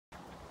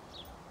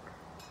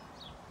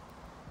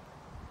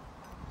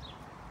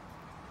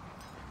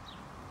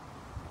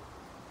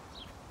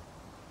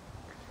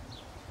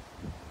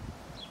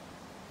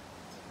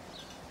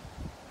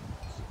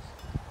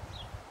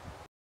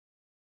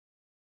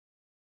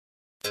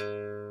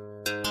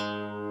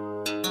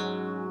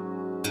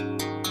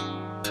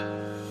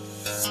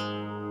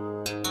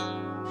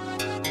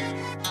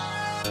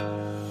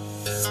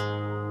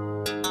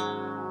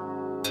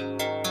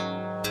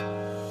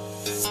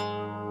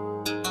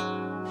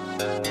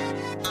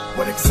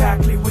What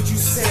exactly would you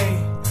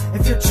say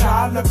if your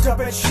child looked up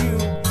at you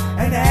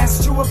and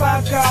asked you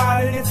about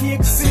God and if He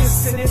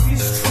exists and if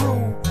He's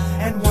true,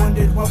 and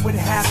wondered what would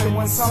happen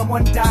when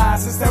someone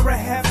dies? Is there a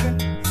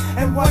heaven?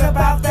 And what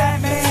about that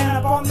man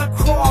up on the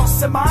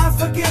cross? Am I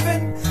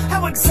forgiven?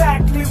 How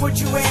exactly would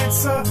you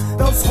answer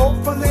those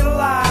hopeful little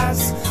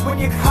eyes when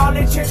you're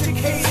college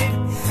educated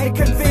and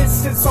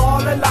convinced it's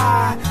all a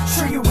lie?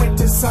 Sure, you went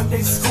to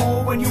Sunday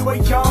school when you were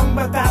young,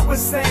 but that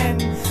was then.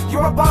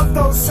 You're above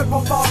those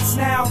simple thoughts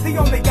now. The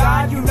only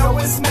God you know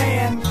is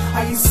man.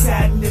 Are you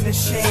saddened and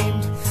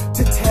ashamed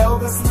to tell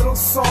this little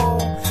soul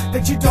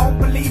that you don't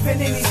believe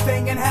in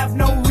anything and have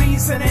no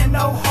reason and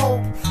no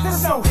hope?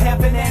 There's no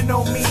heaven and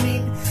no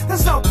meaning.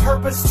 There's no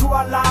purpose to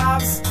our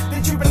lives.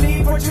 That you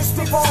believe we're just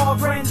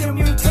evolved, random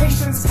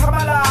mutations come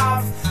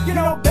alive. You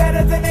know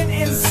better than an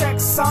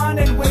insect, son,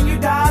 and when you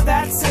die,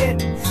 that's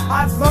it.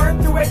 I've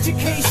learned through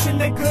education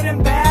that good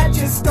and bad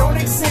just don't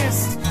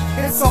exist.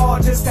 It's all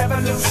just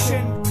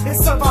evolution.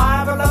 It's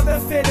survival of the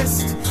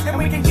fittest. And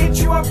we can get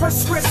you a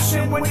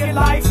prescription when your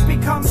life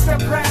becomes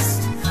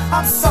depressed.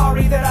 I'm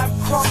sorry that I've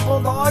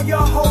crumbled all your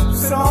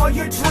hopes and all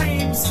your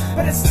dreams,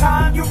 but it's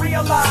time you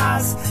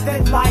realize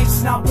that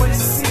life's not what it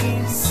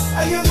seems.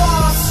 Are you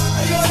lost?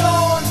 Are you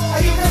alone? Are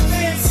you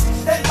convinced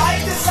that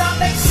life does not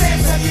make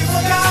sense? Have you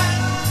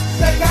forgotten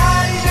that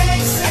God even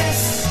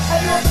exists? Have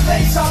you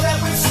replaced all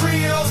that was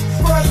real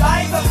for a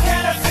life of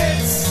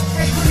counterfeits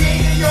and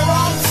created your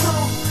own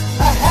truth?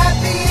 A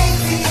happy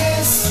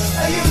atheist.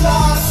 Are you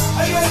lost?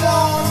 Are you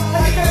alone?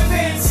 Are you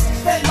convinced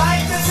that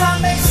life does not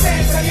make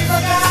sense? Have you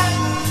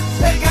forgotten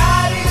that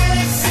God even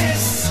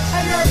exists?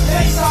 Have you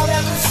replaced all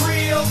that was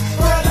real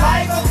for a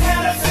life of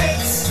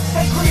counterfeits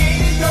and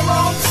created your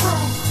own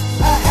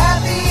truth? A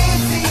happy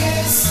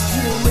atheist.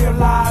 You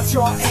realize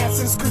your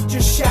answers could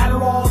just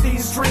shatter all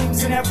these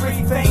dreams and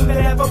everything that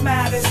ever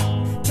mattered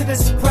to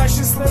this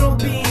precious little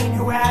being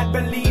who had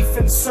belief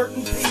in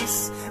certain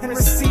peace and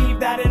received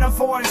that inner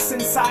voice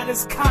inside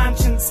his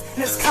conscience,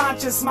 and his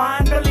conscious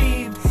mind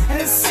believed.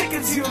 And it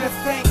sickens you to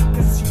think,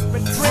 cause you've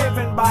been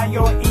driven by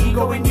your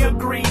ego and your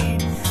greed,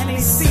 and he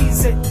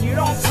sees it. You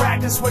don't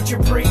practice what you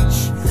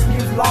preach.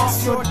 You've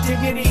lost your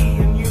dignity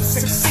and you've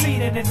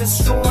succeeded in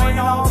destroying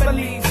all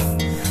belief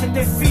and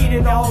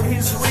defeated all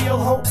his real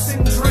hopes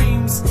and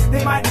dreams.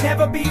 They might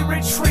never be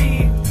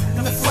retrieved,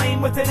 and the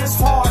flame within his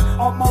heart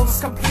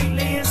almost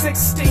completely is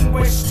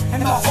extinguished,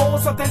 and the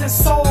holes within his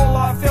soul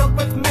are filled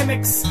with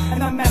mimics, and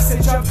the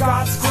message of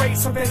God's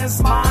grace within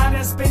his mind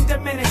has been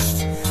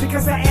diminished,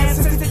 because the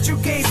answers that you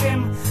gave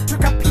him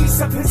took a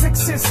piece of his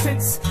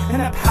existence, and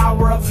the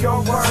power of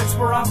your words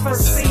were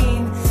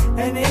unforeseen,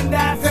 and in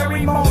that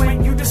very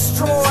moment you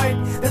destroyed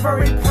the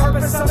very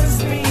purpose of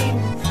his being.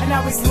 And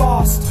now he's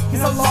lost,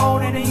 he's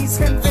alone, and he's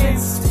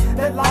convinced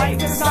that life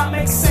does not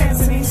make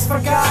sense, and he's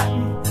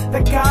forgotten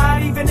that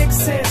God even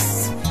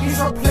exists. He's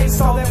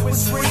replaced all that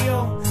was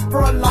real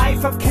for a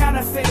life of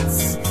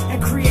counterfeits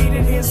and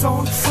created his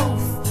own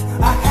truth.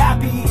 A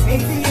happy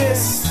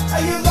atheist.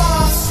 Are you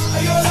lost?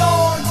 Are you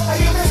alone? Are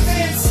you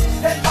convinced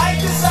that life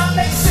does not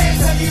make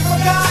sense? Have you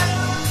forgotten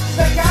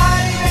that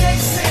God even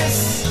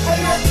exists? Have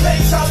you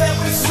replaced all that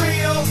was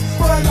real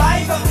for a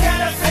life of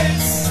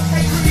counterfeits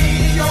and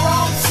created your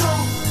own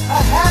truth?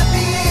 A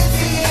happy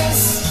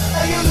atheist.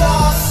 Are you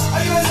lost?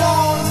 Are you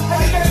alone? Are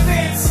you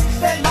convinced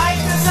that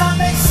life does not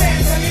make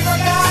sense? Have you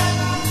forgotten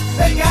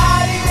that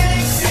God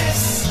even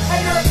exists? Have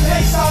you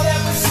replaced all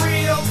that was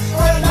real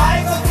for a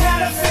life of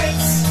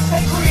counterfeits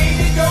and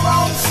created your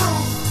own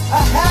truth? A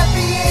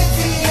happy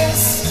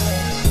atheist.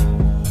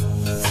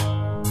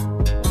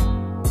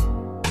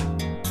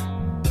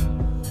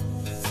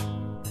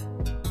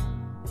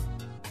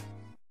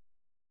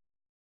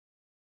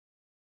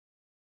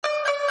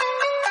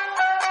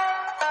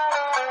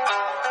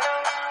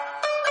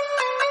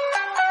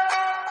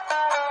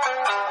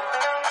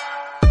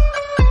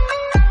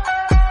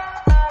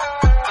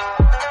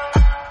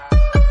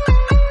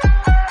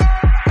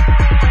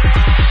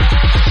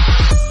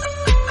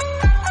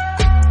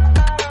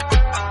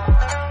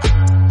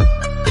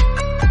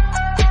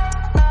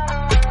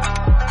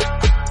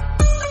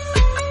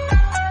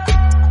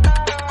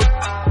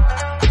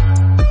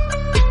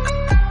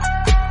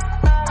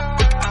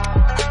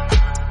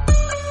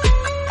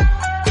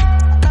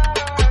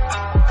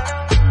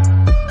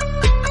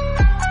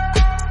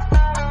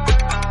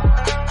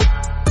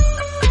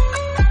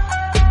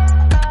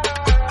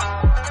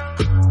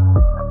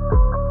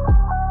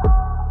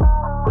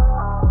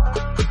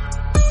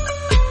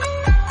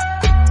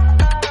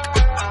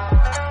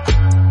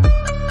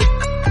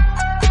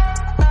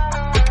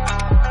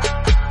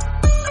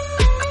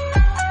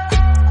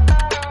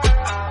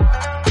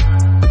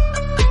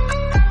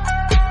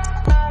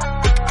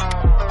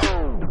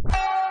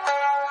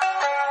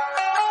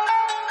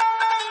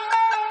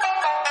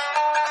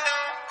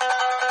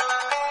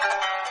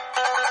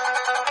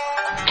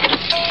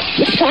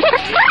 Ha ha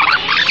ha!